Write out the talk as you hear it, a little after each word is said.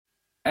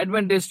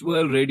Adventist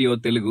World radio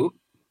Telugu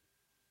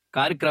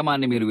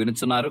కార్యక్రమాన్ని మీరు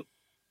వినుచున్నారు.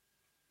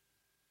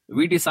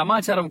 వీటి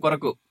సమాచారం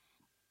కొరకు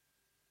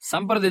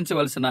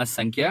సంప్రదించవలసిన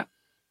సంఖ్య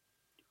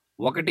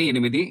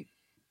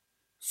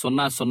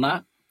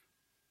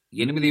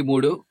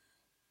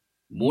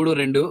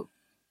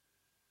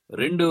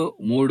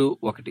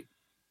 1800833231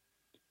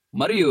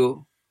 మరియు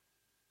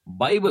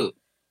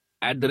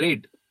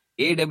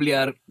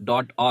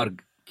bible@awr.org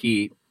కి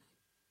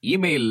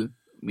ఈమెయిల్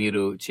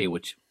మీరు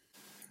చేయవచ్చు.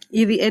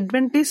 ఇది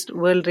Adventist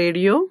World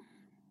radio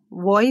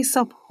voice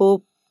of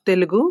hope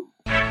Telugu.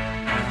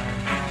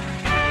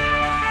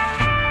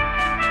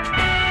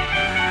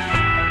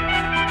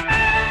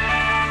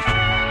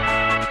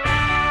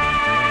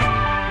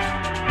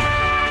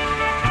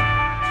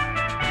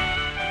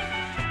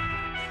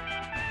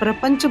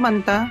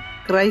 ప్రపంచమంతా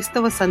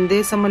క్రైస్తవ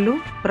సందేశములు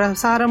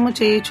ప్రసారము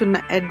చేయుచున్న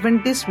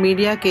అడ్వెంటిస్ట్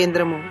మీడియా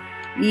కేంద్రము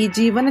ఈ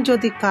జీవన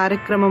జ్యోతి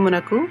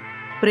కార్యక్రమమునకు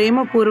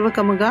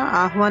ప్రేమపూర్వకముగా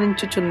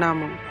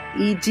ఆహ్వానించుచున్నాము.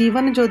 ఈ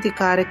జీవన జ్యోతి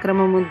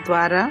కార్యక్రమము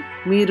ద్వారా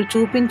మీరు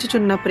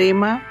చూపించుచున్న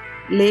ప్రేమ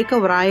లేఖ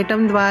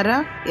వ్రాయటం ద్వారా,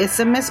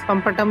 SMS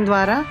పంపటం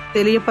ద్వారా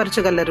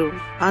తెలియపరచగలరు.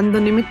 అందు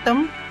నిమిత్తం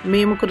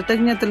మేము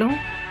కృతజ్ఞతలు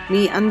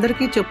మీ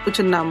అందరికీ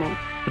చెప్పుచున్నాము.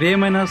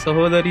 ప్రియమైన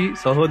సహోదరి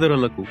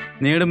సహోదరులకు,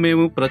 నేడు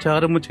మేము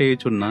ప్రచారము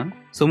చేయుచున్న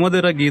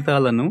సుమధుర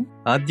గీతాలను,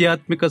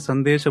 ఆధ్యాత్మిక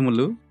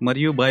సందేశములు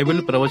మరియు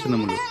బైబిల్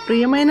ప్రవచనములు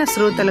ప్రియమైన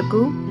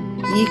శ్రోతలకు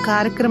ఈ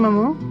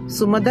కార్యక్రమము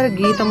సుమధుర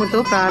గీతముతో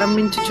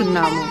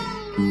ప్రారంభించుచున్నాము.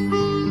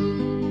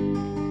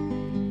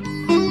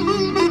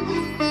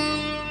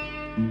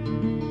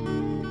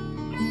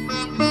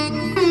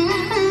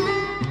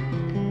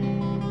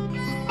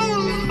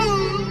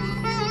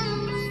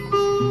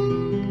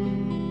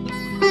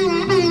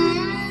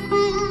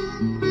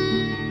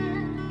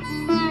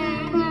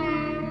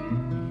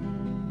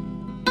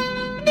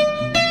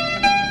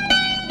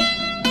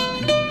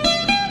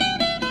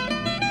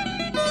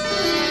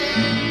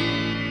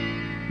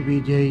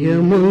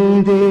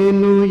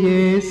 విజయముందేను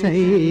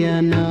యేసయ్య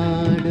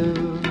నాడు,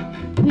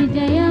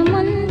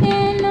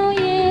 విజయముందేను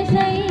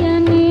యేసయ్య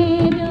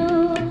నేడు,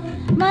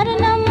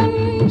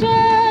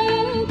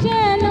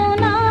 మరణముంజయించెను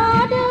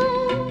నాడు,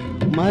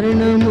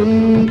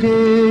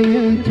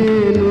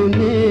 మరణముంజయించెను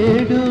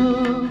నేడు,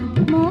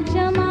 మోక్ష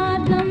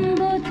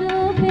మార్గంబు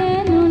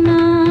చూపెను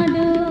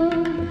నాడు,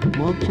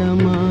 మోక్ష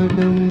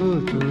మార్గంబు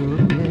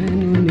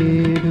చూపెను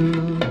నేడు.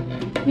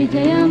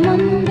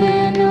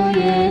 విజయముందేను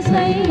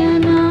యేసయ్య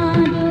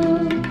నాడు,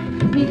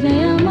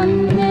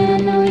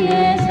 విజయముందేను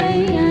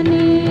యేసయ్య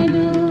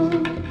నేడు.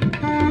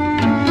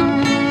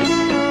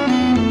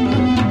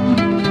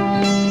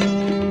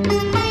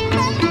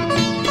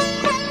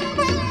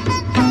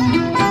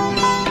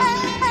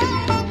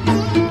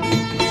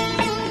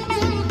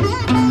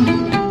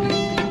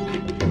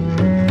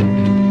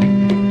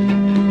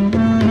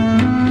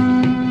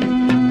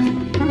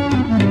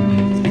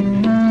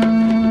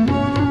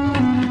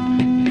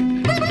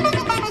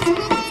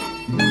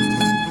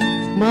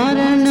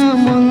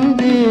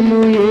 మరణముందేను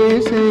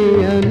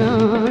యేసయ్య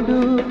నాడు,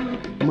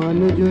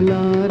 మనుజుల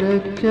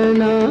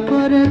రక్షణ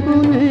కొరకు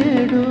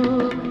నేడు.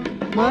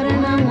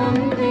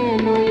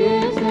 మరణముందేను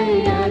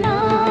యేసయ్య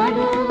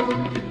నాడు,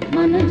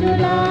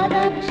 మనుజుల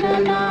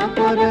రక్షణ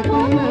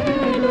కొరకు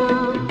నేడు.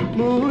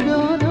 మూడో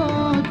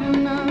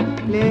రోజున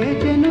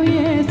లేచెను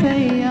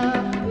యేసయ్య,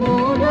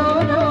 మూడో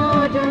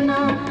రోజున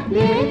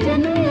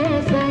లేచెను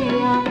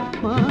యేసయ్య,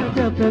 మాట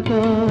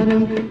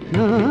ప్రకారం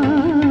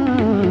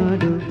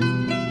నాడు.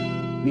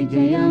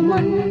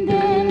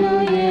 విజయముందేను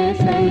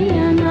యేసయ్య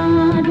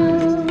నాడు,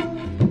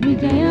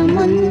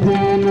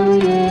 విజయముందేను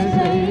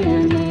యేసయ్య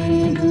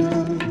నేడు.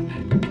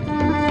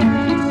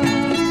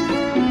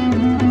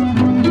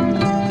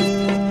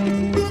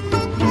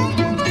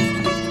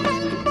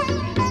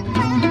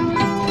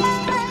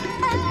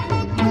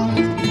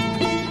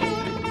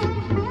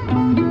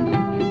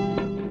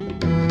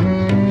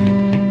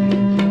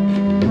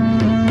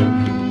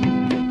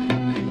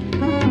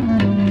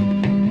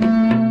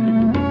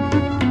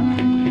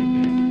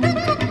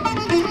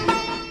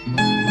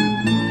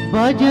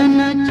 భజన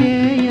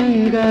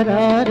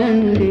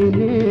చేయంగరారండి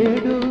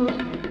నేడు,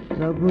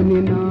 ప్రభుని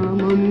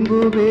నామంబు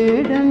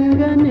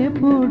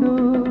వేడంగనెప్పుడు.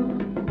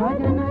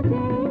 భజన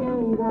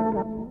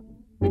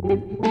చేయంగరారండి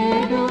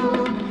నేడు,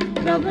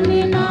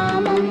 ప్రభుని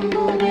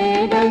నామంబు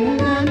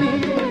వేడంగా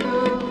నేడు.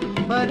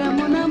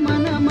 పరమున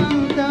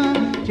మనమంతా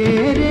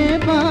చేరే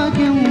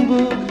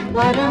భాగ్యంబు,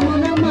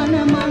 పరమున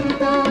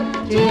మనమంతా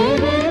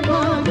చేరే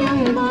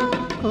భాగ్యంబు,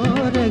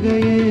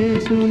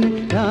 కోరగయేసుని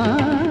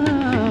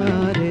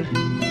రారే.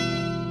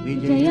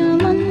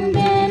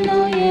 విజయముందేను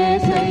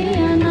యేసయ్య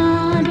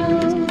నాడు,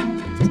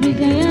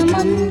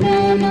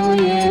 విజయముందేను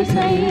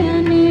యేసయ్య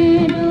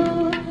నేడు,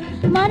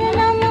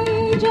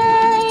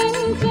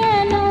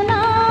 మరణముంజయించెను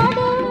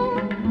నాడు,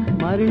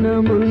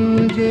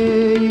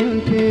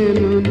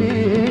 మరణముంజయించెను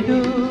నేడు,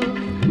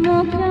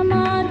 మోక్ష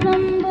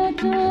మార్గంబు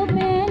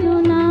చూపెను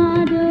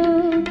నాడు,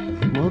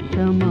 మోక్ష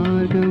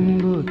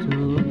మార్గంబు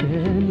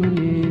చూపెను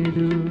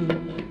నేడు.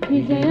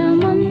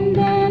 విజయముందేను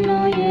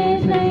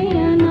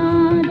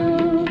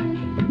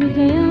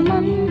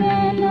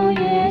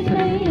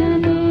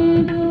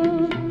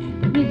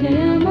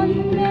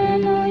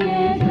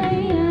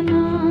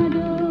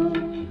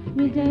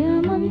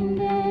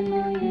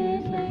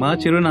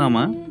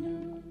చిరునామా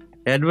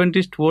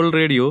Adventist World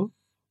Radio,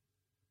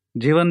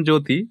 Jeevan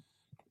Jyoti,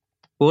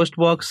 post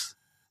box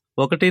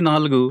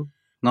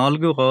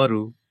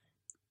 1446,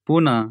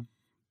 Poona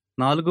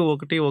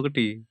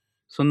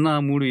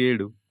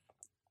 411037.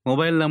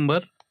 Mobile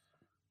number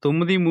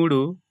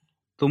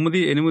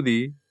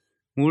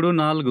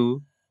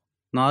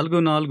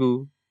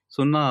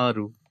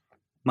 9398344406,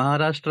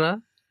 Maharashtra,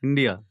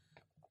 India.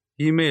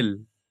 Email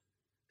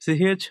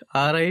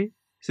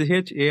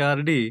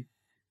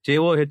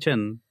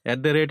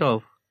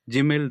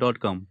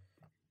CHRICHARDJOHN@gmail.com.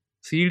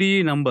 CDE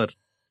number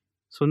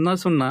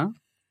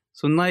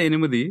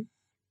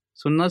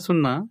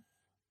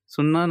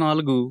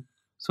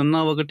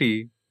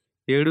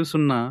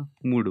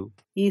 00080004010703.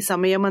 ఈ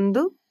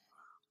సమయమందు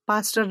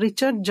పాస్టర్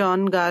రిచర్డ్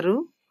జాన్ గారు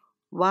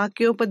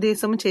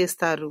వాక్యోపదేశం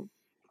చేస్తారు.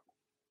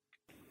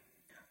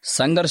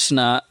 సంఘర్షణ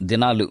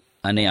దినాలు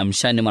అనే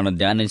అంశాన్ని మనం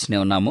ధ్యానించనే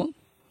ఉన్నాము.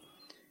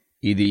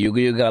 ఇది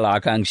యుగయుగాల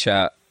ఆకాంక్ష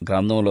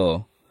గ్రంథంలో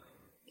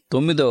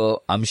 9వ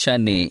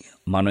అంశాన్ని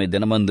మనం ఈ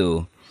దినమందు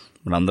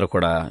మనందరూ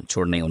కూడా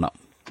చూడనే ఉన్నాం.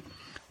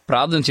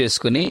 ప్రార్థన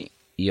చేసుకుని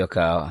ఈ యొక్క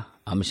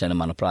అంశాన్ని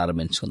మనం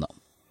ప్రారంభించుకుందాం.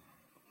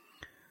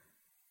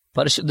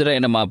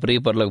 పరిశుద్ధుడైన మా ప్రియ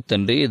పరలోకపు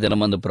తండ్రి, ఈ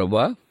దినమందు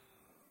ప్రభువా,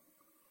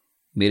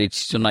 మీరు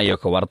ఇచ్చుతున్న ఈ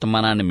యొక్క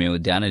వర్తమానాన్ని మేము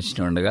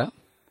ధ్యానించుండగా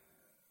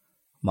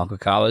మాకు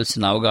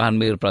కావలసిన అవగాహన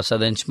మీరు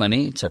ప్రసాదించమని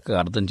చక్కగా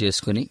అర్థం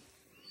చేసుకుని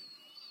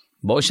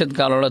భవిష్యత్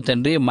కాలంలో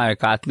తండ్రి మా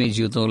యొక్క ఆత్మీయ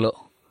జీవితంలో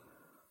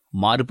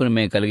మార్పుని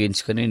మేము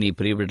కలిగించుకొని నీ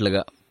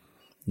ప్రియబిడ్డలుగా,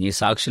 నీ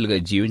సాక్షులుగా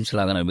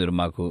జీవించలాగా మీరు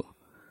మాకు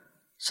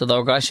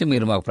సదవకాశం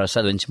మీరు మాకు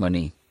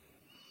ప్రసాదించమని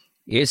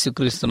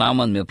యేసుక్రీస్తు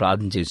నామమున మేము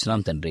ప్రార్థన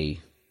చేస్తున్నాం తండ్రి,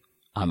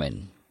 ఆమేన్.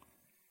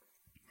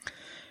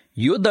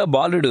 యూద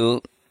బాలుడు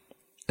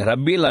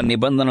రబ్బీల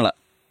నిబంధనల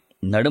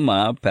నడుమ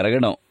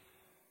పెరగడం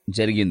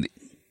జరిగింది.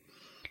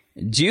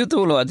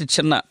 జీవితంలో అతి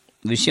చిన్న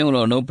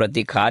విషయంలోనూ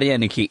ప్రతి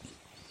కార్యానికి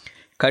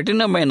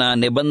కఠినమైన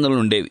నిబంధనలు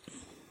ఉండేవి.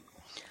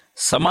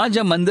 సమాజ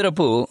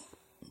మందిరపు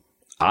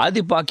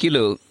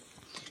ఆదిపాకీలు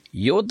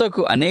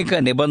యువతకు అనేక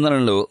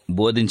నిబంధనలు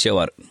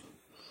బోధించేవారు.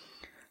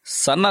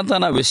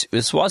 సనాతన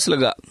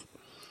విశ్వాసులుగా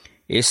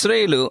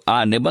ఇశ్రాయేలు ఆ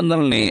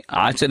నిబంధనల్ని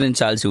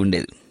ఆచరించాల్సి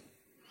ఉండేది.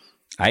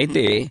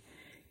 అయితే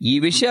ఈ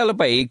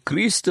విషయాలపై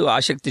క్రీస్తు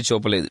ఆసక్తి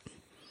చూపలేదు.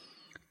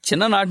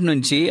 చిన్ననాటి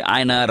నుంచి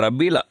ఆయన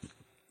రబ్బీల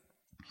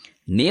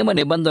నియమ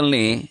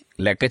నిబంధనల్ని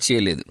లెక్క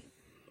చేయలేదు.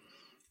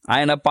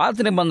 ఆయన పాత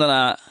నిబంధన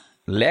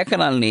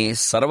లేఖనాల్ని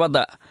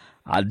సర్వదా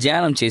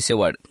అధ్యయనం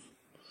చేసేవాడు.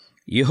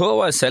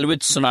 యెహోవా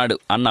సెలవిస్తున్నాడు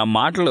అన్న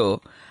మాటలు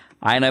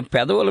ఆయన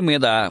పెదవుల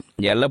మీద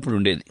ఎల్లప్పుడూ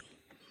ఉండేది.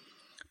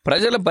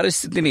 ప్రజల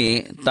పరిస్థితిని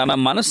తన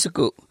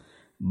మనస్సుకు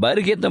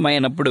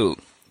బహిర్గతమైనప్పుడు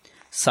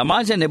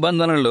సమాజ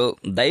నిబంధనలు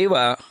దైవ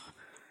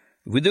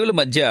విధుల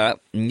మధ్య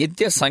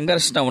నిత్య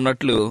సంఘర్షణ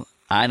ఉన్నట్లు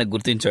ఆయన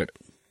గుర్తించాడు.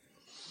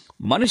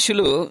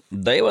 మనుషులు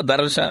దైవ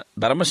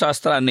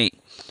ధర్మశాస్త్రాన్ని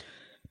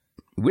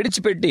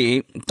విడిచిపెట్టి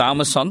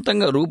తాము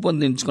సొంతంగా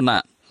రూపొందించుకున్న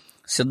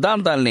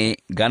సిద్ధాంతాల్ని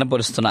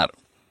గణపరుస్తున్నారు.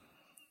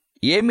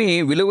 ఏమీ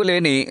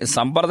విలువలేని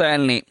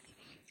సంప్రదాయాల్ని,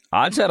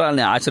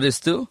 ఆచారాల్ని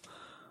ఆచరిస్తూ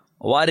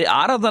వారి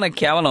ఆరాధన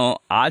కేవలం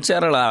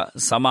ఆచారాల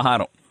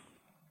సమాహారం.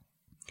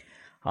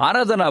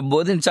 ఆరాధన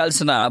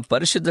బోధించాల్సిన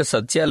పరిశుద్ధ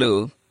సత్యాలు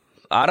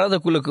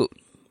ఆరాధకులకు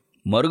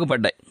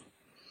మరుగుపడ్డాయి.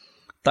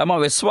 తమ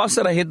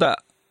విశ్వాసరహిత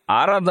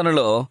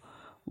ఆరాధనలో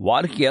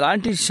వారికి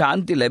ఎలాంటి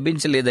శాంతి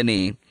లభించలేదని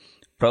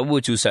ప్రభువు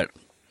చూశాడు.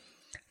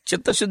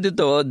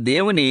 చిత్తశుద్ధితో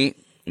దేవుని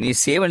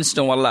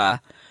సేవించడం వల్ల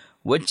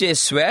వచ్చే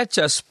స్వేచ్ఛ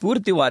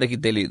స్ఫూర్తి వారికి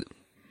తెలియదు.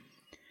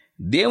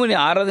 దేవుని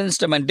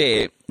ఆరాధించడం అంటే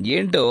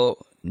ఏంటో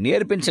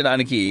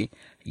నేర్పించడానికి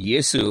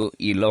యేసు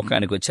ఈ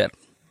లోకానికి వచ్చారు.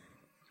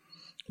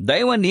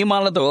 దైవ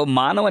నియమాలతో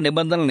మానవ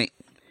నిబంధనల్ని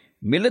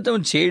మిళితం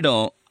చేయడం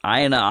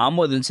ఆయన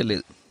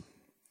ఆమోదించలేదు.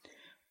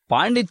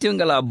 పాండిత్యం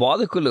గల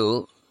బోధకులు,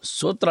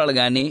 సూత్రాలు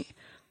కానీ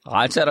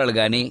ఆచారాలు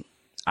కానీ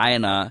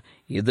ఆయన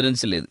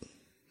ఎదిరించలేదు.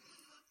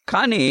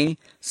 కానీ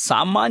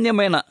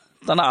సామాన్యమైన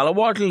తన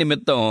అలవాట్ల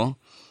నిమిత్తం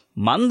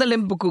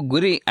మందలింపుకు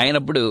గురి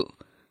అయినప్పుడు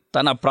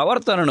తన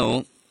ప్రవర్తనను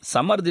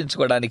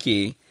సమర్థించుకోవడానికి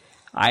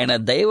ఆయన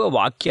దైవ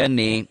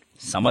వాక్యాన్ని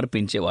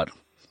సమర్పించేవారు.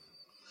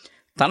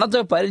 తనతో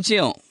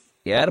పరిచయం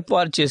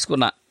ఏర్పాటు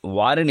చేసుకున్న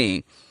వారిని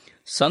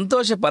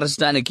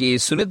సంతోషపరచడానికి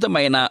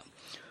సున్నితమైన,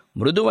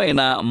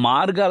 మృదువైన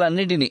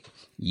మార్గాలన్నిటినీ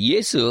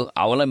యేసు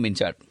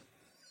అవలంబించాడు.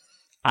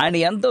 ఆయన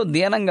ఎంతో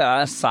దీనంగా,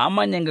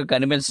 సామాన్యంగా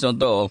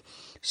కనిపించడంతో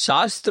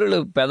శాస్త్రులు,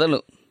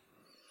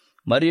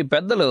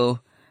 పెద్దలు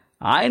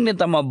ఆయన్ని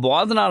తమ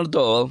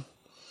బోధనాలతో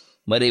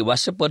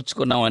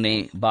వశపరుచుకున్నామని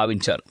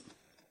భావించారు.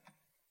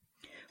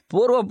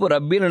 పూర్వపు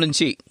రబ్బీల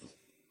నుంచి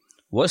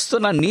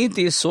వస్తున్న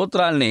నీతి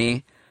సూత్రాల్ని,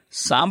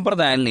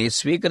 సాంప్రదాయాల్ని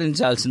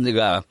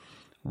స్వీకరించాల్సిందిగా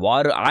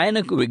వారు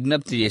ఆయనకు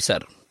విజ్ఞప్తి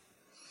చేశారు.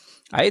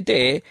 అయితే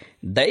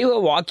దైవ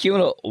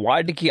వాక్యంలో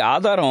వాటికి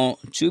ఆధారం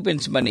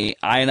చూపించమని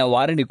ఆయన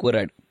వారిని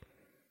కోరాడు.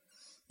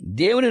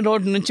 దేవుని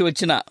నోటి నుంచి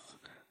వచ్చిన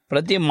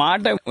ప్రతి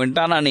మాట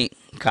వింటానని,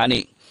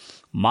 కానీ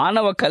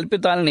మానవ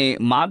కల్పితాలని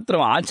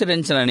మాత్రం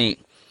ఆచరించనని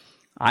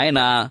ఆయన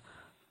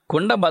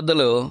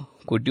కుండబద్దలు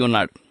కొట్టి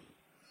ఉన్నాడు.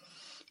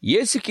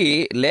 యేసుకి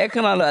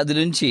లేఖనాలు అది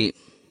నుంచి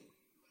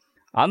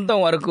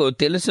అంతం వరకు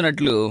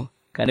తెలిసినట్లు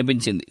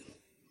కనిపించింది.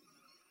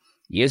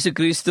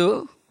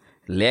 యేసుక్రీస్తు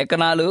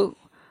లేఖనాలు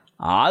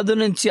ఆది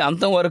నుంచి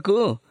అంతం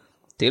వరకు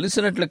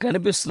తెలిసినట్లు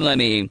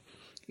కనిపిస్తుందని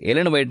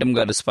ఎలెన్ వైటమ్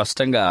గారు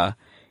స్పష్టంగా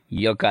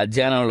ఈ యొక్క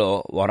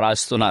అధ్యయనంలో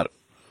రాస్తున్నారు.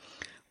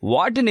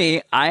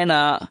 వాటిని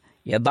ఆయన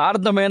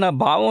యథార్థమైన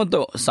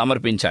భావంతో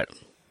సమర్పించాడు.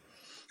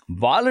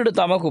 బాలుడు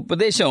తమకు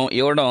ఉపదేశం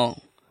ఇవ్వడం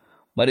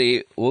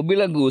మరి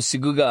ఓబిలకు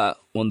సిగ్గుగా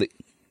ఉంది.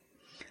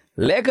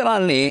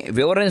 లేఖనాల్ని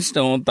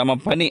వివరించడం తమ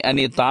పని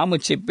అని తాము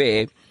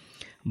చెప్పే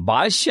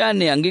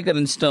భాష్యాన్ని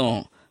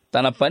అంగీకరించడం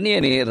తన పని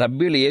అని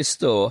రబ్బీలు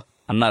యేసుతో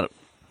అన్నారు.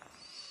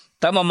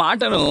 తమ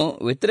మాటను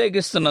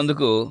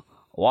వ్యతిరేకిస్తున్నందుకు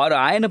వారు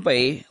ఆయనపై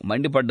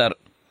మండిపడ్డారు.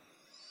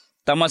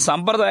 తమ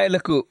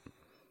సంప్రదాయాలకు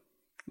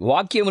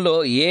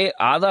వాక్యంలో ఏ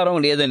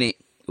ఆధారం లేదని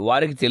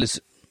వారికి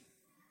తెలుసు.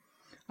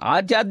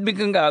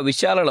 ఆధ్యాత్మికంగా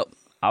విషయాలలో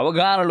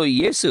అవగాహనలు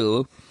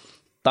యేసు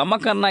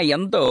తమకన్నా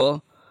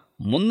ఎంతో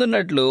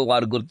ముందున్నట్లు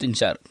వారు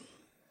గుర్తించారు.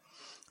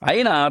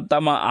 అయినా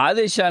తమ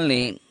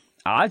ఆదేశాల్ని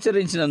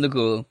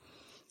ఆచరించినందుకు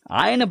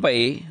ఆయనపై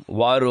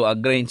వారు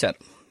ఆగ్రహించారు.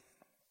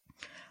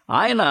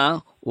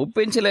 ఆయన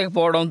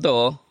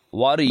ఒప్పించలేకపోవడంతో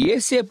వారు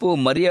యేసేపు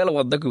మరియల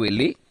వద్దకు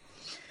వెళ్ళి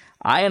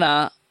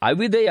ఆయన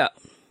అవిధేయ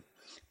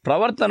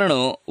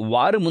ప్రవర్తనను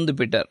వారి ముందు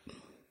పెట్టారు.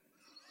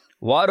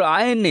 వారు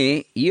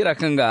ఆయన్ని ఈ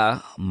రకంగా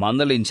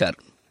మందలించారు.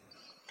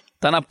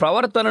 తన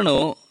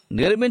ప్రవర్తనను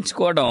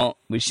నిర్మించుకోవడం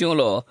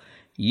విషయంలో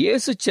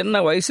యేసు చిన్న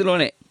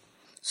వయసులోనే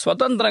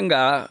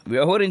స్వతంత్రంగా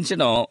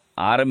వ్యవహరించడం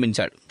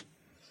ఆరంభించాడు.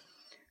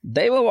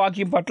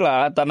 దైవవాక్యం పట్ల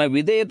తన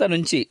విధేయత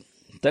నుంచి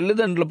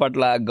తల్లిదండ్రుల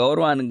పట్ల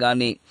గౌరవాన్ని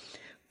కానీ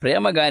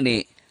ప్రేమ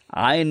కానీ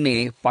ఆయన్ని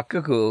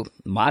పక్కకు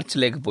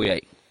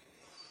మార్చలేకపోయాయి.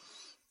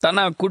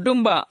 తన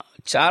కుటుంబ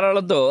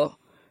చారాలతో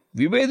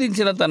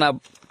విభేదించిన తన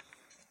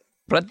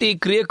ప్రతి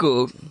క్రియకు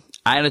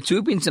ఆయన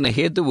చూపించిన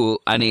హేతువు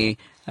అని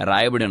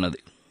రాయబడి ఉన్నది.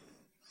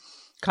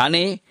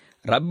 కానీ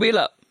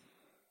రబ్బీల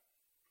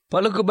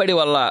పలుకుబడి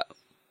వల్ల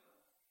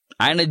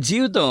ఆయన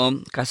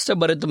జీవితం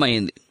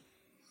కష్టభరితమైంది.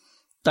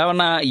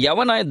 తన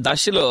యవన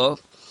దశలో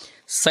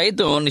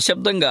సైతం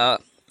నిశ్శబ్దంగా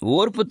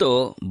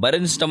ఓర్పుతో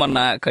భరించడం అన్న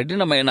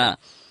కఠినమైన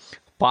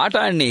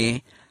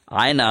పాఠాన్ని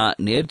ఆయన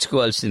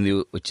నేర్చుకోవాల్సింది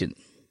వచ్చింది.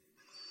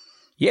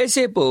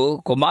 యేసేపు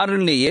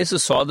కుమారుల్ని యేసు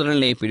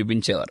సోదరుల్ని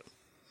పిలిపించేవారు.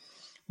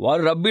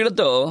 వారు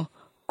రబ్బీలతో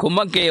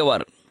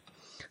కుమ్మక్కయ్యేవారు.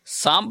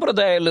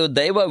 సాంప్రదాయాలు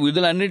దైవ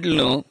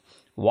విధులన్నిటిను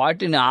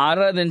వాటిని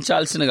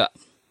ఆరాధించాల్సినగా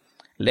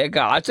లేక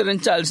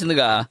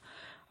ఆచరించాల్సిందిగా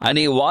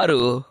అని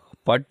వారు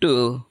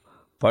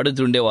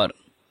పడుతుండేవారు.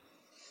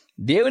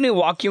 దేవుని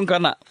వాక్యం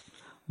కన్నా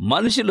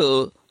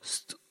మనుషులు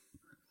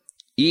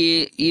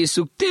ఈ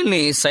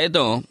సూక్తుల్ని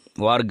సైతం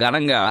వారు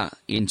ఘనంగా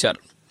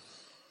ఎంచారు.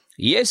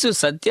 యేసు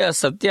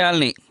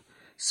సత్యాల్ని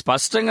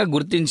స్పష్టంగా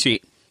గుర్తించి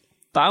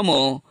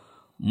తాము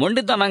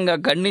మొండితనంగా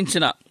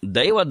ఖండించిన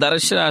దైవ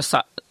దర్శన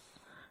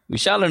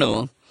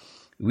విషయాలను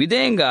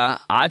విధేయంగా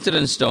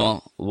ఆచరించడం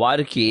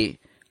వారికి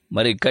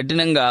మరి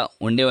కఠినంగా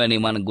ఉండేవని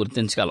మనం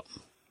గుర్తించగలం.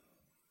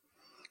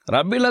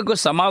 రబ్బీలకు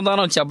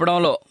సమాధానం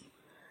చెప్పడంలో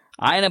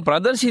ఆయన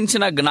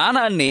ప్రదర్శించిన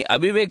జ్ఞానాన్ని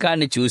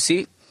అవివేకాన్ని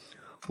చూసి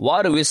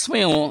వారు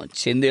విస్మయం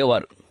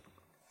చెందేవారు.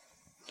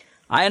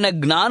 ఆయన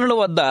జ్ఞానుల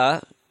వద్ద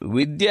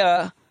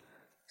విద్య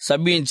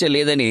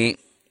సభ్యించలేదని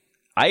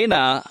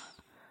అయినా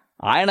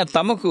ఆయన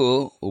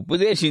తమకు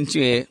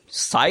ఉపదేశించే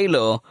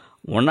స్థాయిలో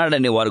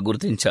ఉన్నాడని వారు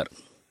గుర్తించారు.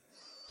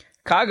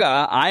 కాగా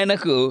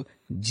ఆయనకు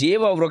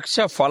జీవవృక్ష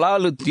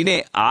ఫలాలు తినే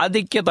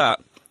ఆధిక్యత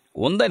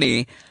ఉందని,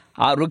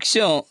 ఆ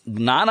వృక్షం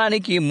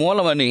జ్ఞానానికి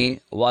మూలమని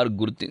వారు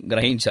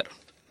గ్రహించారు.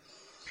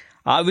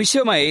 ఆ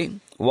విషయమై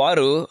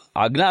వారు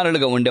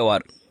అజ్ఞానులుగా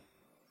ఉండేవారు.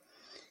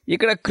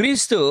 ఇక్కడ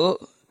క్రీస్తు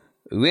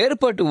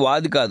వేరుపటు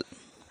వాది కాదు.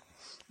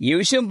 ఈ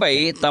విషయంపై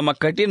తమ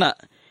కఠిన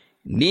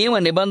నియమ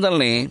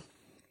నిబంధనల్ని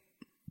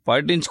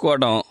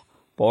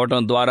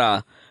పోవటం ద్వారా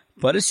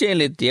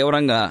పరిచయాన్ని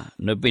తీవ్రంగా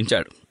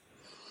నొప్పించాడు.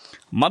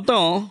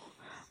 మతం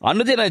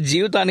అనుదిన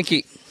జీవితానికి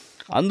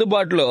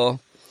అందుబాటులో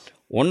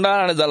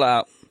ఉండాలనదల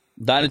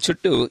దాని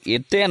చుట్టూ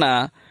ఎత్తైన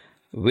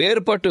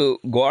వేరుపటు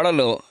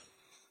గోడలు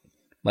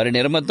మరి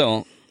నిర్మితం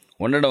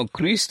ఉండడం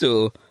క్రీస్తు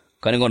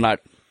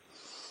కనుగొన్నాడు.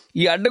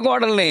 ఈ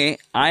అడ్డగోడల్ని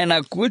ఆయన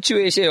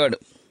కూల్చివేసేవాడు.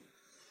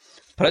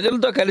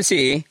 ప్రజలతో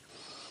కలిసి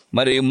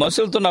మరి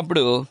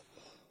మసులుతున్నప్పుడు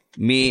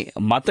మీ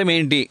మతం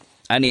ఏంటి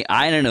అని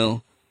ఆయనను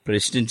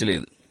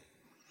ప్రశ్నించలేదు.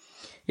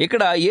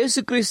 ఇక్కడ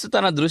యేసుక్రీస్తు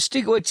తన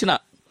దృష్టికి వచ్చిన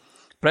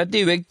ప్రతి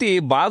వ్యక్తి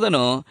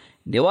బాధను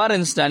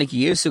నివారించడానికి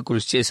యేసు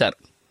కృషి చేశారు.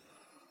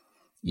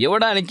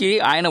 ఇవ్వడానికి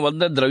ఆయన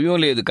వద్ద ద్రవ్యం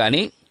లేదు,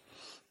 కానీ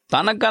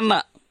తనకన్నా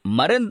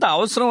మరింత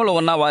అవసరంలో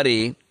ఉన్న వారి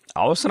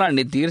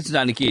అవసరాన్ని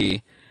తీర్చడానికి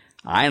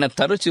ఆయన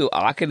తరచూ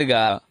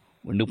ఆకలిగా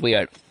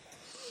ఉండిపోయాడు.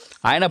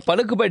 ఆయన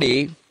పలుకుబడి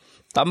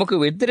తమకు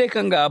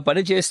వ్యతిరేకంగా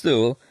పనిచేస్తూ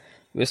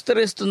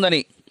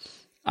విస్తరిస్తుందని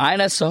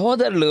ఆయన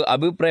సహోదరులు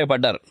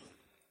అభిప్రాయపడ్డారు.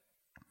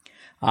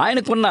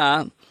 ఆయనకున్న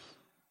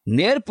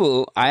నేర్పు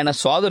ఆయన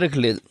సోదరులకు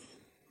లేదు.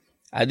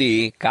 అది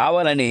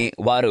కావాలని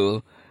వారు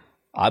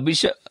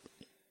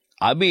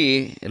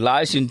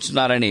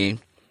అభిలాషించున్నారని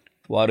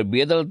వారు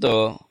బీదలతో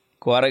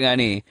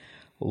కోరగాని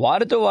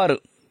వారితో వారు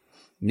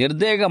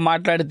నిర్దయగా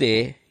మాట్లాడితే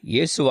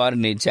యేసు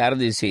వారిని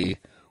చేరదీసి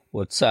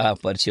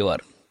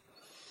ఉత్సాహపరిచేవారు.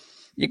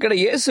 ఇక్కడ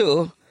యేసు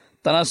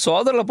తన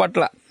సోదరుల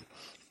పట్ల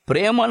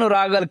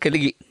ప్రేమానురాగాలు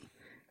కలిగి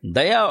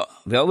దయ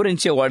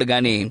వ్యవహరించేవాడు,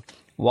 కానీ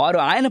వారు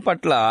ఆయన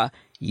పట్ల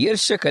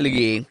ఈర్ష్య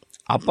కలిగి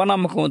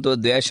అపనమ్మకంతో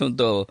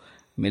ద్వేషంతో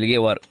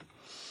మెలిగేవారు.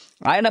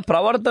 ఆయన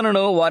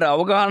ప్రవర్తనను వారు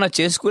అవగాహన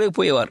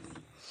చేసుకోలేకపోయేవారు.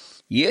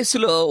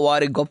 యేసులో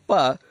వారి గొప్ప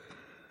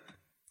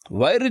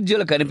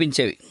వైరుధ్యాలు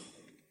కనిపించేవి.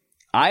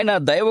 ఆయన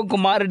దైవ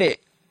కుమారుడే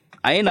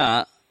అయినా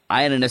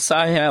ఆయన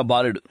నిస్సహాయ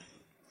బాలుడు.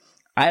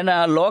 ఆయన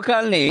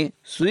లోకాల్ని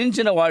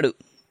సృజించిన వాడు.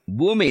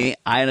 భూమి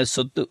ఆయన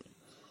సొత్తు.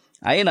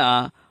 అయినా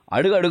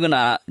అడుగడుగున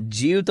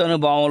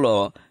జీవితానుభవంలో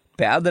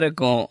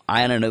పేదరికం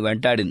ఆయనను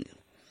వెంటాడింది.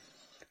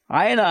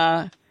 ఆయన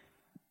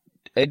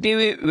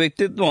ఎటివి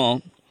వ్యక్తిత్వం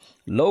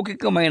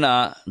లౌకికమైన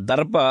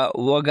దర్ప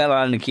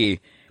ఊగలానికి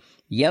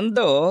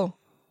ఎంతో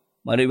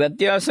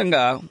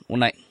వ్యత్యాసంగా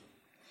ఉన్నాయి.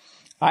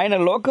 ఆయన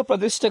లోక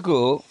ప్రతిష్టకు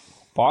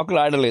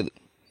పాకులాడలేదు.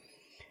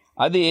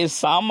 అది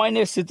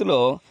సామాన్య స్థితిలో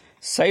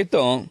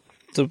సైతం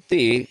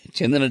తృప్తి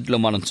చెందినట్లు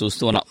మనం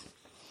చూస్తున్నాం.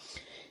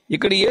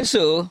 ఇక్కడ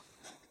యేసు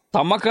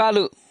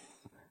తమ్మకాలు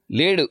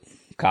లేడు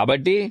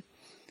కాబట్టి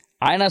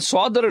ఆయన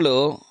సోదరులు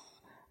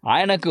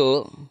ఆయనకు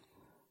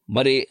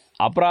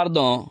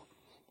అపరాధం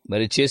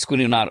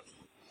చేసుకుని ఉన్నారు.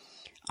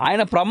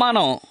 ఆయన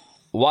ప్రమాణం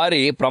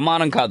వారి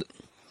ప్రమాణం కాదు.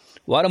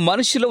 వారు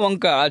మనుషుల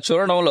వంక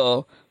చూడడంలో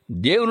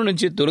దేవుని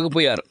నుంచి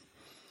తొలగిపోయారు.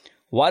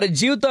 వారి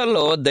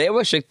జీవితాల్లో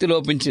దైవశక్తి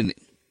లోపించింది.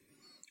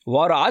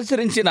 వారు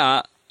ఆచరించిన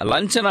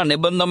లంచన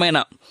నిబంధమైన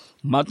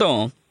మతం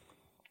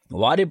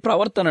వారి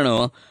ప్రవర్తనను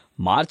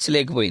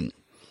మార్చలేకపోయింది.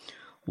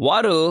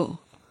 వారు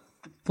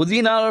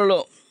పుదీనాలలో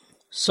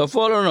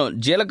సఫోలను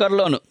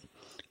జీలకర్రలోను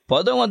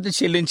 10వ వంతు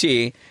చెల్లించి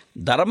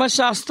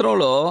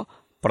ధర్మశాస్త్రంలో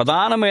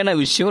ప్రధానమైన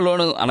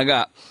విషయంలోను అనగా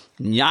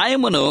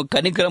న్యాయమును,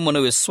 కనికరమును,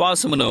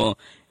 విశ్వాసమును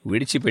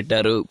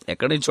విడిచిపెట్టారు.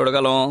 ఎక్కడి నుంచి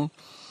చూడగలం?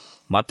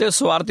 మత్తయి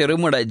సువార్త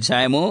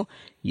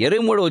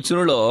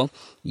 23:23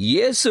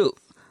 యేసు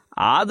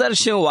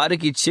ఆదర్శం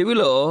వారికి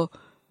చెవిలో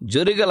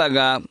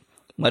జొరిగలగా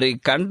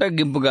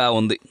కంటగింపుగా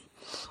ఉంది.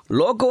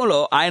 లోకంలో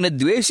ఆయన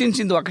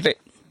ద్వేషించింది ఒకటే,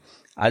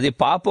 అది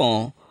పాపం.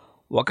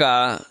 ఒక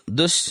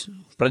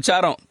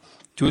దుష్ప్రచారం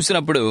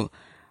చూసినప్పుడు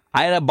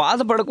ఆయన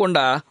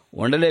బాధపడకుండా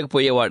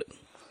ఉండలేకపోయేవాడు.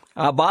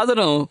 ఆ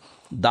బాధను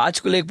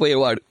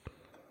దాచుకోలేకపోయేవాడు.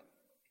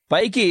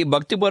 పైకి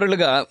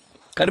భక్తిపరులుగా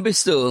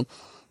కనిపిస్తూ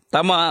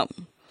తమ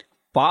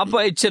పాప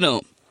ఇచ్చను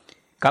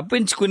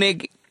కప్పించుకునే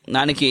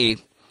దానికి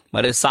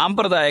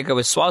సాంప్రదాయక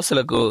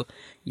విశ్వాసులకు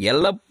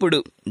ఎల్లప్పుడూ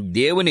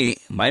దేవుని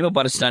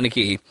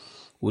మహిమపరచడానికి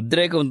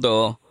ఉద్రేకంతో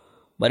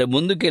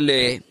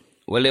ముందుకెళ్ళే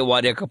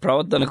వారి యొక్క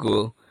ప్రవర్తనకు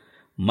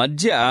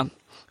మధ్య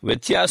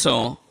వ్యత్యాసం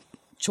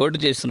చోటు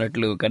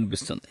చేస్తున్నట్లు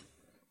కనిపిస్తుంది.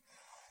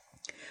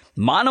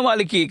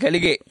 మానవాళికి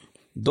కలిగే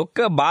దుఃఖ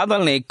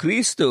బాధల్ని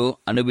క్రీస్తు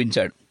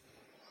అనుభవించాడు.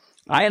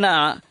 ఆయన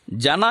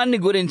జనాన్ని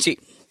గురించి,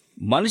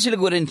 మనుషుల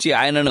గురించి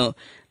ఆయనను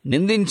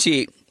నిందించి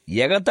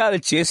ఎగతాళి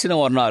చేసిన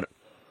ఉన్నారు.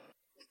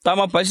 తమ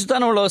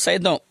పసితనంలో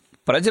సైతం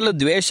ప్రజల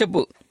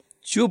ద్వేషపు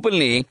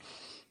చూపుల్ని,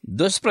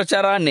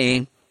 దుష్ప్రచారాన్ని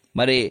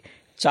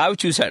చావి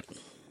చూశాడు.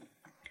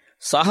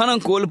 సహనం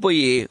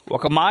కోల్పోయి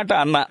ఒక మాట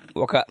అన్న,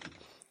 ఒక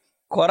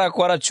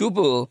కొర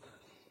చూపు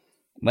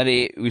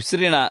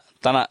విసిరిన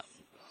తన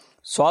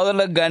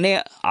సోదరులకు కానీ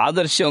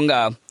ఆదర్శంగా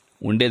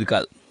ఉండేది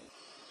కాదు.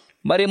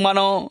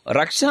 మనం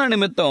రక్షణ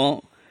నిమిత్తం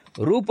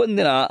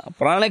రూపొందిన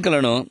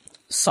ప్రణాళికలను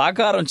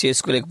సాకారం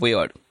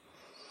చేసుకోలేకపోయేవాడు.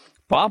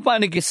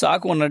 పాపానికి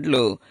సాకు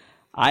ఉన్నట్లు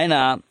ఆయన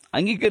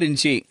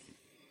అంగీకరించి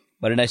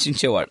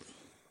నశించేవాడు.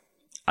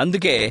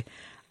 అందుకే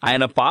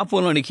ఆయన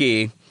పాపంలోనికి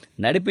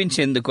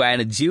నడిపించేందుకు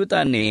ఆయన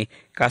జీవితాన్ని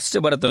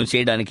కష్టభరితం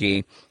చేయడానికి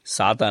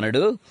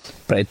సాతానుడు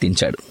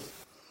ప్రయత్నించాడు.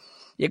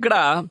 ఇక్కడ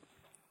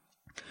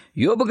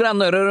యోబు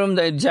గ్రంథం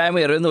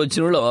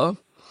 28:28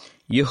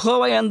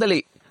 యెహోవా యందలి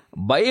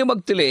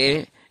భయభక్తులే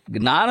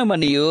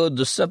జ్ఞానమనియు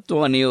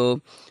దుష్టత్వమనియు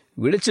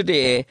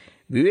విడిచుటే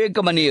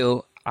వివేకమనియు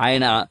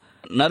ఆయన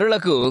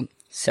నరులకు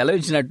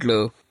సెలవిచ్చినట్లు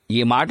ఈ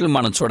మాటలు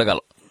మనం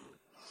చూడగలం.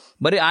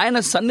 ఆయన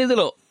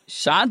సన్నిధిలో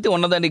శాంతి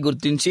ఉన్నదని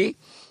గుర్తించి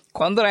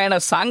కొందరు ఆయన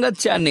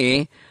సాంగత్యాన్ని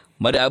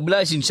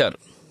అభిలాషించారు.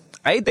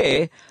 అయితే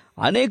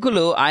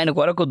అనేకులు ఆయన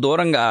కొరకు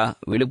దూరంగా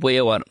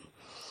వెళ్ళిపోయేవారు.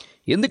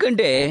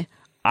 ఎందుకంటే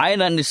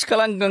ఆయన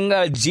నిష్కలంకంగా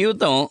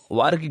జీవితం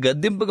వారికి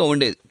గద్దింపుగా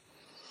ఉండేది.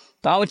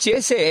 తాము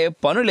చేసే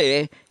పనులే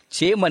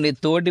చేయమని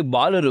తోటి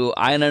బాలురు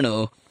ఆయనను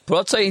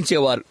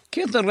ప్రోత్సహించేవారు.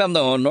 కీర్తన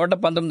గ్రంథం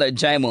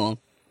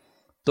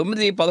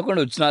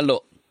 119:9-11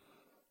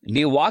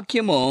 నీ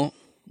వాక్యము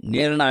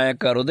నేను నా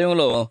యొక్క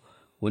హృదయంలో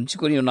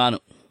ఉంచుకొని ఉన్నాను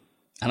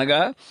అనగా,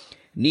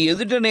 నీ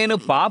ఎదుట నేను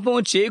పాపము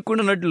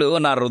చేయకుండానట్లు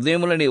నా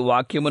హృదయంలో నీ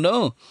వాక్యమును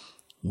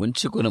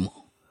ఉంచుకునుము.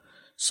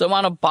 సో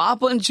మనం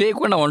పాపం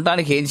చేయకుండా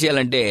ఉండటానికి ఏం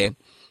చేయాలంటే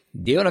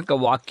దేవుని యొక్క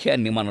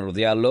వాక్యాన్ని మన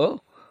హృదయాల్లో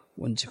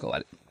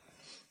ఉంచుకోవాలి.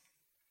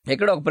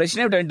 ఇక్కడ ఒక ప్రశ్న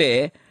ఏమిటంటే,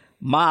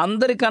 మా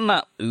అందరికన్నా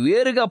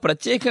వేరుగా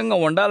ప్రత్యేకంగా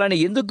ఉండాలని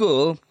ఎందుకు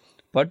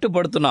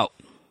పట్టుపడుతున్నావు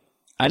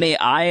అని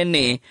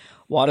ఆయన్ని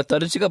వారు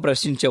తరచుగా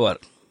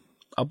ప్రశ్నించేవారు.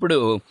 అప్పుడు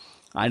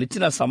ఆయన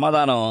ఇచ్చిన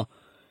సమాధానం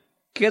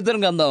కీర్తన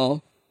గ్రంథం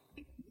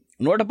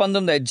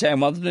 119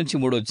 అధ్యాయం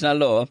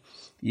 1-3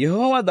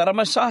 యెహోవా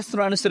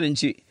ధర్మశాస్త్రం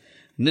అనుసరించి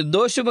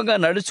నిర్దోషముగా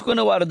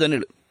నడుచుకుని వారు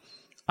ధనులు.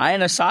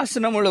 ఆయన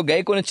శాసనములు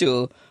గైకొనుచు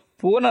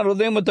పూర్ణ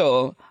హృదయముతో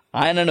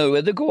ఆయనను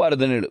వెతుకువారు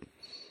ధనులు.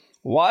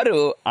 వారు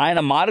ఆయన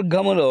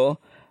మార్గములో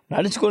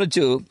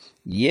నడుచుకొనుచు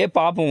ఏ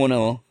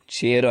పాపమును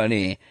చేయరు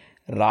అని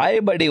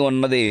రాయబడి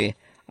ఉన్నది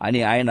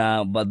అని ఆయన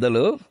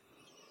బద్దలు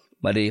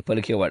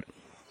పలికేవాడు.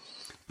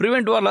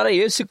 ప్రివెంట్ వల్ల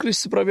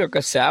యేసుక్రీస్తు ప్రభు యొక్క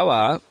సేవ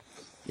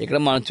ఇక్కడ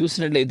మనం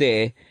చూసినట్లయితే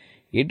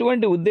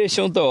ఎటువంటి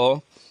ఉద్దేశంతో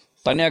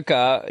తన యొక్క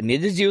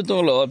నిజ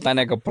జీవితంలో తన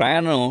యొక్క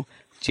ప్రయాణం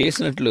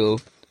చేసినట్లు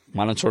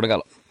మనం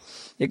చూడగలం.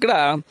 ఇక్కడ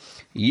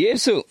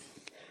యేసు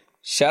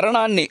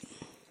శరణాన్ని,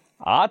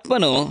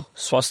 ఆత్మను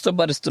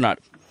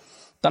స్వస్థపరుస్తున్నాడు.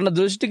 తన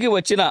దృష్టికి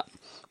వచ్చిన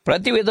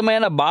ప్రతి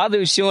విధమైన బాధ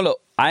విషయంలో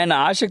ఆయన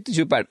ఆసక్తి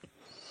చూపాడు.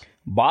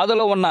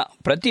 బాధలో ఉన్న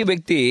ప్రతి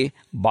వ్యక్తి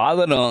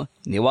బాధను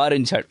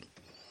నివారించాడు.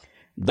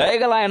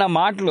 దయగల ఆయన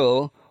మాటలు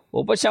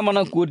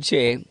ఉపశమనం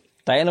కూర్చే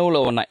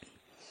తైలంలో ఉన్నాయి.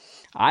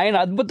 ఆయన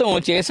అద్భుతం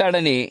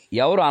చేశాడని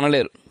ఎవరు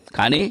అనలేరు,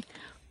 కానీ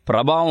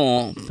ప్రభావం,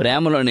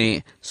 ప్రేమలోని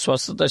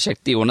స్వస్థత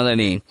శక్తి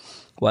ఉన్నదని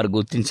వారు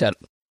గుర్తించారు.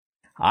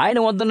 ఆయన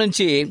వద్ద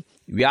నుంచి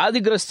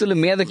వ్యాధిగ్రస్తుల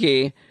మీదకి,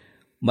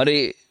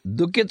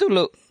 దుఃఖితుల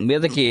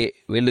మీదకి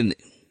వెళ్ళింది.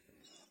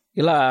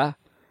 ఇలా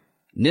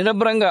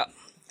నిరభ్రంగా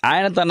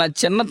ఆయన తన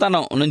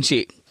చిన్నతనం నుంచి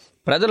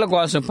ప్రజల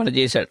కోసం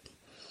పనిచేశాడు.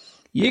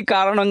 ఈ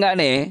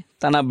కారణంగానే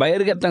తన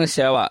బహిర్గత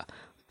సేవ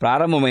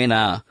ప్రారంభమైన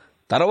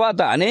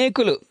తర్వాత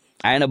అనేకులు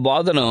ఆయన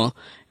బోధను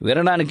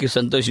వినడానికి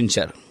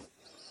సంతోషించారు.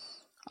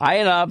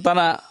 ఆయన తన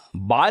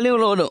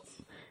బాల్యంలోను,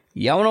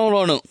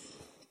 యవ్వనంలోను,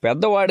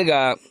 పెద్దవాడిగా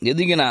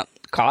ఎదిగిన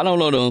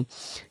కాలంలోనూ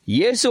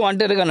యేసు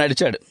ఒంటరిగా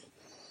నడిచాడు.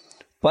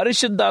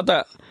 పరిశుద్ధత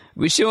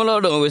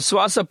విషయంలోనూ,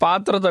 విశ్వాస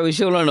పాత్రత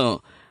విషయంలోనూ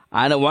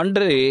ఆయన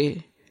ఒంటరి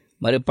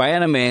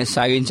పయనమే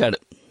సాగించాడు.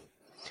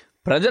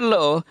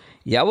 ప్రజల్లో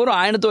ఎవరు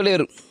ఆయనతో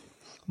లేరు.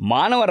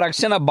 మానవ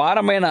రక్షణ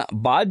భారమైన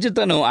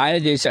బాధ్యతను ఆయన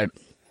చేశాడు.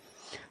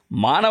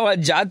 మానవ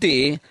జాతి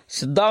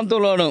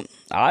సిద్ధాంతంలోనూ,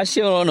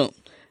 ఆశయంలోనూ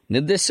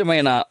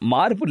నిర్దిష్టమైన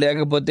మార్పు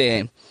లేకపోతే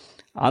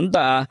అంత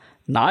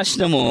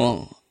నాశనము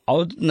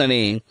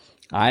అవుతుందని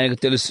ఆయనకు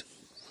తెలుసు.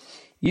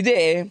 ఇదే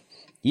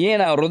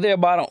ఈయన హృదయ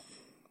భారం.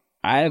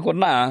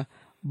 ఆయనకున్న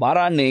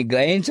భారాన్ని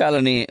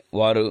గ్రహించాలని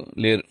వారు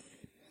లేరు.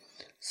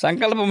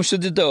 సంకల్పం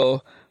శుద్ధితో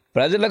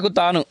ప్రజలకు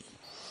తాను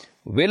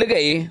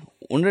వెలుగై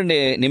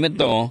ఉండే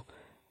నిమిత్తం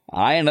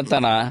ఆయన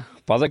తన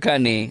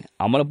పథకాన్ని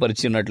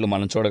అమలుపరిచినట్లు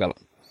మనం చూడగలం.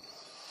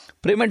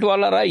 ప్రియమైన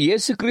వాళ్ళారా,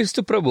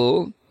 యేసుక్రీస్తు ప్రభు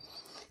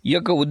ఈ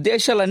యొక్క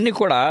ఉద్దేశాలన్నీ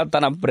కూడా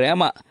తన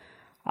ప్రేమ,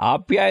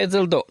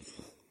 ఆప్యాయతలతో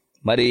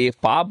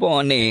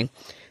పాపాన్ని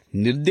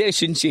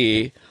నిర్దేశించి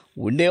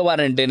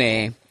ఉండేవారంటేనే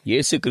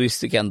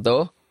యేసుక్రీస్తుకి ఎంతో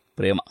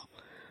ప్రేమ.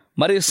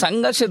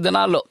 సంఘర్ష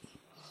దినాల్లో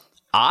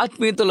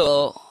ఆత్మీయతలో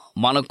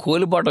మనం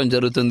కోల్పోవటం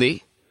జరుగుతుంది.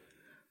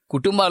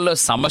 కుటుంబాల్లో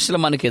సమస్యలు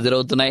మనకు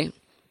ఎదురవుతున్నాయి.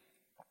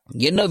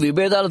 ఎన్నో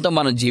విభేదాలతో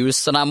మనం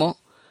జీవిస్తున్నాము.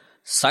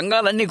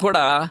 సంఘాలన్నీ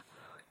కూడా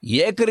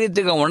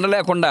ఏకరీతిగా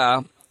ఉండలేకుండా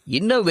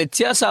ఎన్నో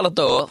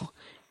వ్యత్యాసాలతో,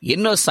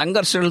 ఎన్నో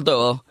సంఘర్షణలతో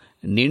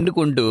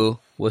నిండుకుంటూ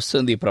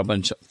వస్తుంది ఈ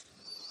ప్రపంచం.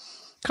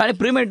 కానీ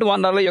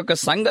ప్రియమైన వాళ్ళ యొక్క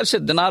సంఘర్ష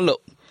దినాల్లో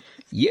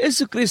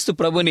యేసుక్రీస్తు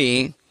ప్రభుని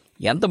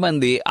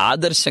ఎంతమంది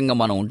ఆదర్శంగా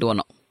మనం ఉంటూ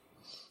ఉన్నాం?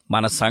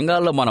 మన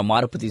సంఘాల్లో మనం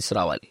మార్పు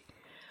తీసుకురావాలి.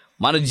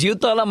 మన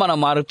జీవితాల్లో మనం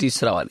మార్పు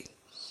తీసుకురావాలి.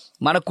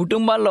 మన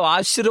కుటుంబాల్లో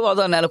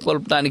ఆశీర్వాదం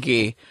నెలకొల్పడానికి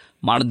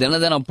మన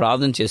దినదినం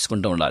ప్రార్థన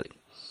చేసుకుంటూ ఉండాలి.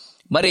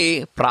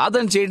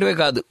 ప్రార్థన చేయడమే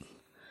కాదు,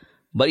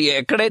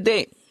 ఎక్కడైతే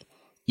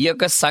ఈ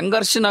యొక్క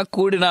సంఘర్షణ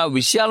కూడిన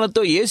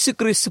విషయాలతో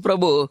యేసుక్రీస్తు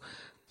ప్రభు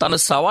తన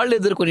సవాళ్ళు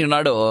ఎదుర్కొని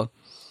ఉన్నాడో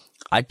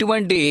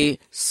అటువంటి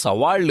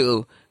సవాళ్ళు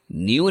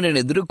నీవు నేను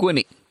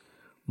ఎదుర్కొని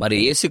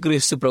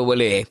యేసుక్రీస్తు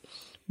ప్రభులే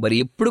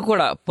ఎప్పుడు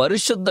కూడా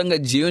పరిశుద్ధంగా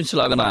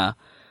జీవించలాగా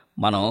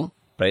మనం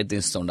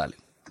ప్రయత్నిస్తూ ఉండాలి.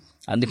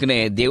 అందుకనే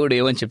దేవుడు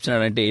ఏమని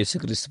చెప్తున్నాడంటే,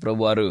 యేసుక్రీస్తు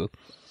ప్రభు వారు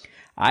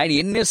ఆయన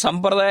ఎన్ని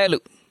సంప్రదాయాలు,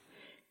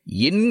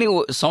 ఎన్ని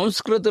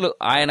సంస్కృతులు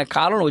ఆయన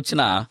కాలంలో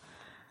వచ్చినా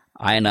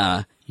ఆయన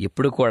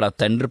ఎప్పుడు కూడా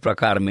తండ్రి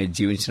ప్రకారమే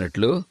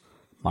జీవించినట్లు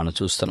మనం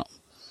చూస్తున్నాం.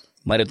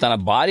 తన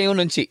బాల్యం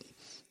నుంచి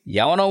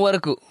యవ్వనం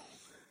వరకు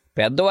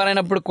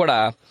పెద్దవారైనప్పుడు కూడా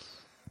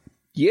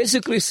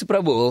యేసుక్రీస్తు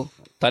ప్రభు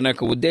తన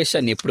యొక్క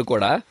ఉద్దేశాన్ని ఎప్పుడు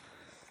కూడా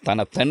తన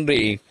తండ్రి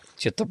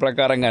చిత్త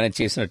ప్రకారంగానే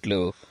చేసినట్లు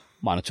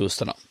మనం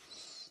చూస్తున్నాం.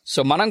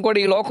 మనం కూడా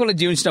ఈ లోకంలో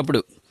జీవించినప్పుడు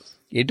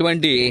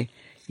ఎటువంటి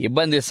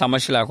ఇబ్బంది,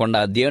 సమస్య లేకుండా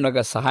దేవుని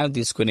యొక్క సహాయం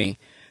తీసుకుని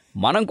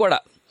మనం కూడా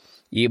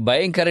ఈ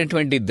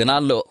భయంకరమైనటువంటి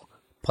దినాల్లో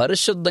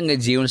పరిశుద్ధంగా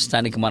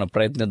జీవించడానికి మనం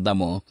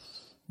ప్రయత్నిద్దాము.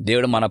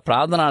 దేవుడు మన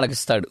ప్రార్థన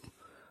ఆలకిస్తాడు,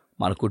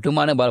 మన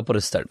కుటుంబాన్ని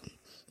బలపరుస్తాడు,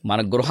 మన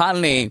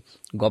గృహాల్ని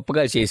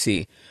గొప్పగా చేసి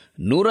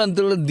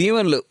నూరంతుల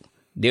దీవెనలు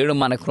దేవుడు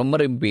మన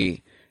కృమ్మరింపి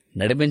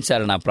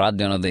నడిపించాలని నా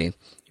ప్రార్థన ఉన్నది.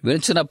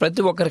 వినిచిన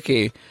ప్రతి ఒక్కరికి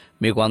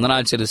మీకు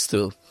వందనాలు చెల్లిస్తూ,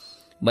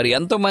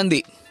 ఎంతోమంది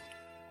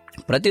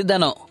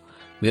ప్రతిదినం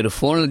మీరు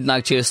ఫోన్లు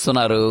నాకు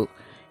చేస్తున్నారు,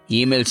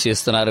 ఈమెయిల్స్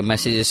చేస్తున్నారు,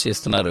 మెసేజెస్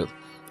చేస్తున్నారు.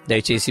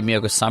 దయచేసి మీ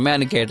యొక్క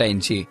సమయాన్ని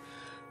కేటాయించి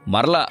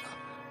మరలా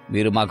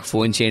మీరు మాకు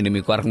ఫోన్ చేయండి. మీ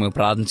కొరకు మేము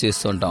ప్రార్థన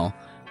చేస్తూ ఉంటాం.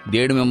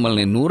 దేవుడు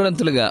మిమ్మల్ని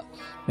నూరంతులుగా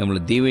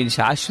మిమ్మల్ని దీవించి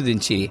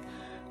ఆశీర్వదించి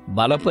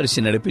బలపరిచి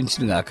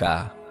నడిపించిన గాక.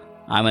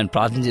 ఆమెను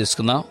ప్రార్థన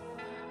చేసుకుందాం.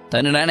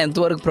 తండ్రి నాయన,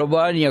 ఎంతవరకు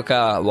ప్రభువా నీ యొక్క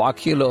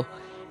వాక్యంలో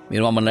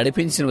మీరు మమ్మల్ని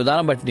నడిపించిన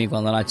విధానం బట్టి నీకు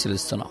వందనాలు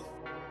చెల్లిస్తున్నాం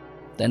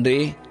తండ్రి.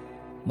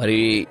 మరి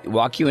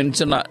వాక్యం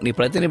వినిచున్న నీ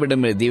ప్రతిని బిడ్డ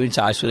మీరు దీవించి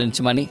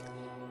ఆశీర్వదించమని,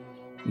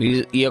 మీ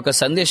ఈ యొక్క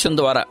సందేశం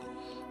ద్వారా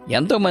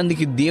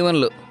ఎంతోమందికి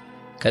దీవెనలు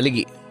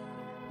కలిగి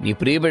నీ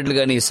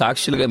ప్రియబిడ్డలుగా నీ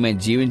సాక్షులుగా మేము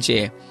జీవించే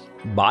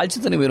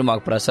బాధ్యతను మీరు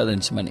మాకు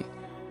ప్రసాదించమని,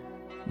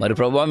 మరి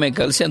ప్రభువా మేము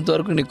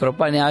కలిసేంతవరకు నీ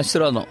కృప నీ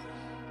ఆశీర్వాదం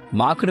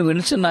మాకును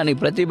వినుచున్న నీ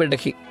ప్రతి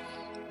బిడ్డకి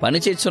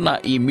పనిచేస్తున్న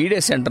ఈ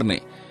మీడియా సెంటర్ని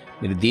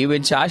మీరు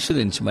దీవించి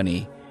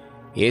ఆశీర్వదించమని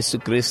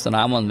యేసుక్రీస్తు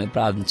నామమున మేము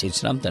ప్రార్థన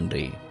చేస్తున్నాం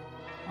తండ్రి.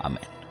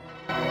 ఆమేన్.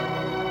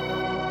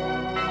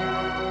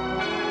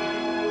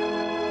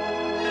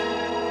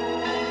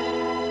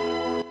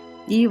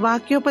 ఈ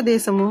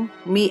వాక్యోపదేశము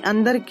మీ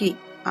అందరికీ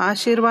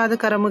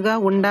ఆశీర్వాదకరముగా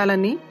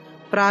ఉండాలని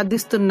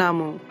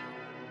ప్రార్థిస్తున్నాము.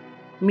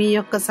 మీ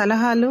యొక్క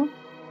సలహాలు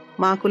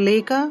మాకు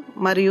లేఖ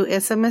మరియు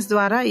SMS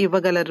ద్వారా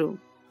ఇవ్వగలరు.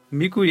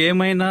 మీకు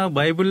ఏమైనా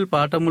బైబిల్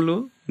పాఠములు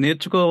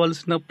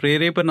నేర్చుకోవలసిన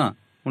ప్రేరేపణ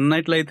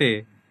ఉన్నట్లయితే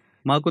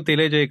మాకు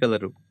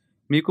తెలియజేయగలరు.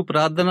 మీకు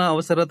ప్రార్థన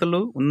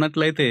అవసరతలు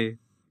ఉన్నట్లయితే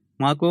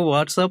మాకు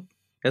వాట్సాప్,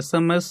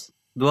 SMS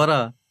ద్వారా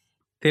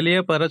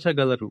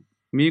తెలియపరచగలరు.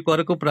 మీ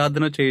కొరకు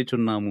ప్రార్థన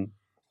చేయుచున్నాము.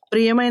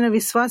 ప్రియమైన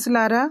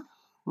విశ్వాసులారా,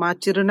 మా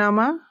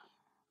చిరునామా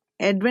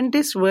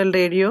Adventist World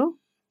Radio,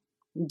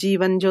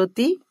 Jeevan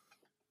Jyoti,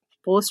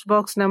 post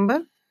box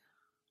number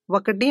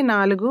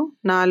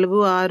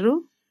 1446,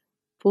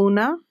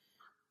 Poona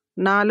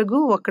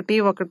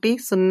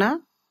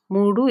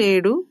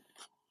 411037,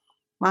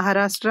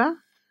 Maharashtra,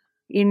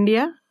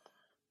 India.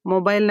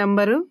 Mobile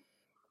number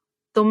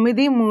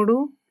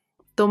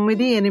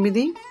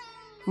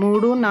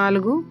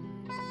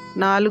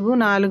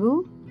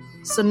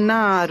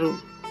 9398344406.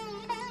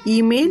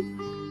 Email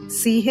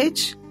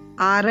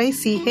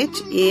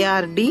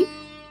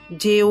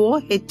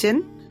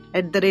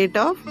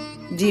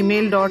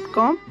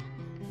CHRICHARDJOHN@gmail.com.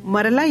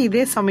 మరలా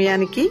ఇదే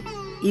సమయానికి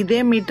ఇదే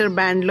మీటర్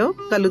బ్యాండ్లో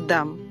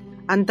కలుద్దాం.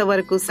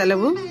 అంతవరకు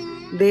సెలవు.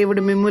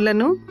 దేవుడు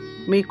మిమ్ములను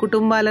మీ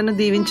కుటుంబాలను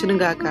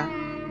దీవించునుగాక.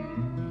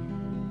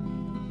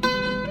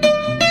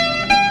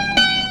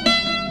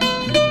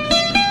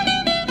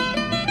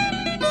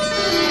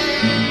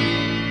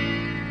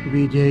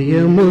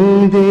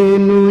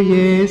 విజయముందేను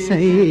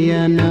యేసయ్య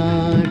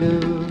నాడు,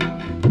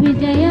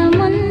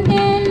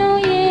 విజయముందేను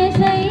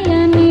యేసయ్య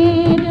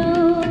నేడు,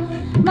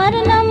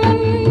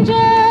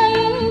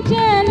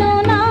 మరణముంజయించెను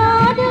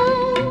నాడు,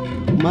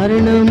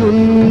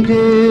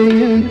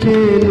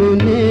 మరణముంజయించెను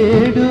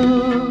నేడు,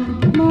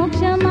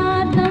 మోక్ష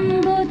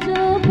మార్గంబు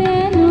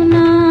చూపెను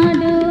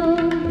నాడు,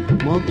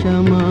 మోక్ష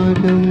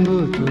మార్గంబు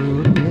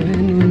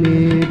చూపెను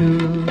నేడు.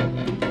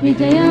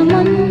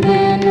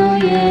 విజయముందేను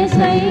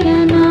యేసయ్య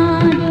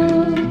నాడు,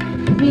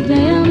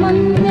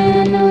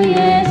 విజయముందేను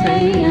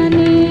యేసయ్య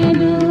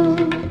నేడు.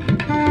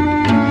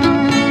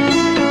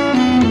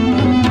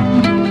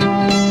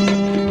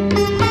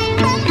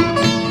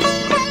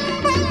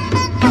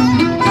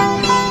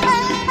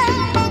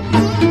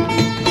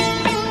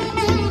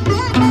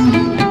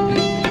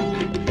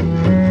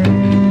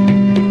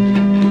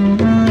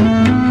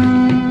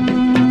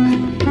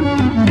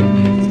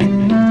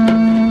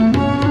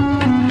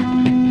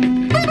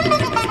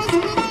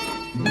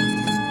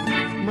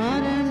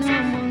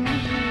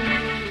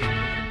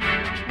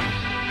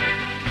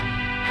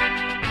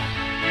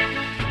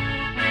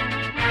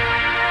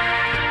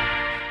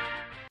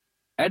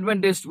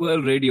 అడ్వెంటిస్ట్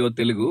వరల్డ్ రేడియో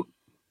తెలుగు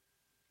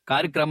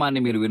కార్యక్రమాన్ని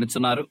మీరు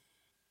వినుచున్నారు.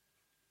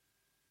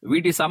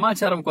 వీటి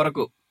సమాచారం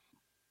కొరకు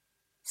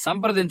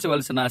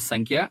సంప్రదించవలసిన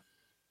సంఖ్య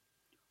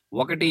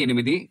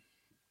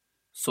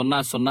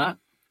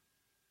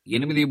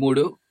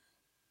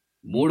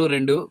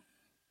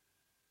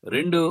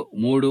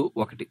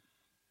 1800833231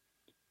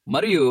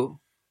 మరియు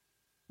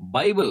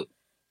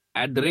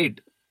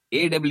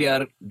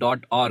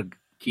bible@awr.org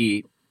కి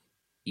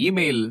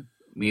ఈమెయిల్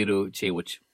మీరు చేయవచ్చు.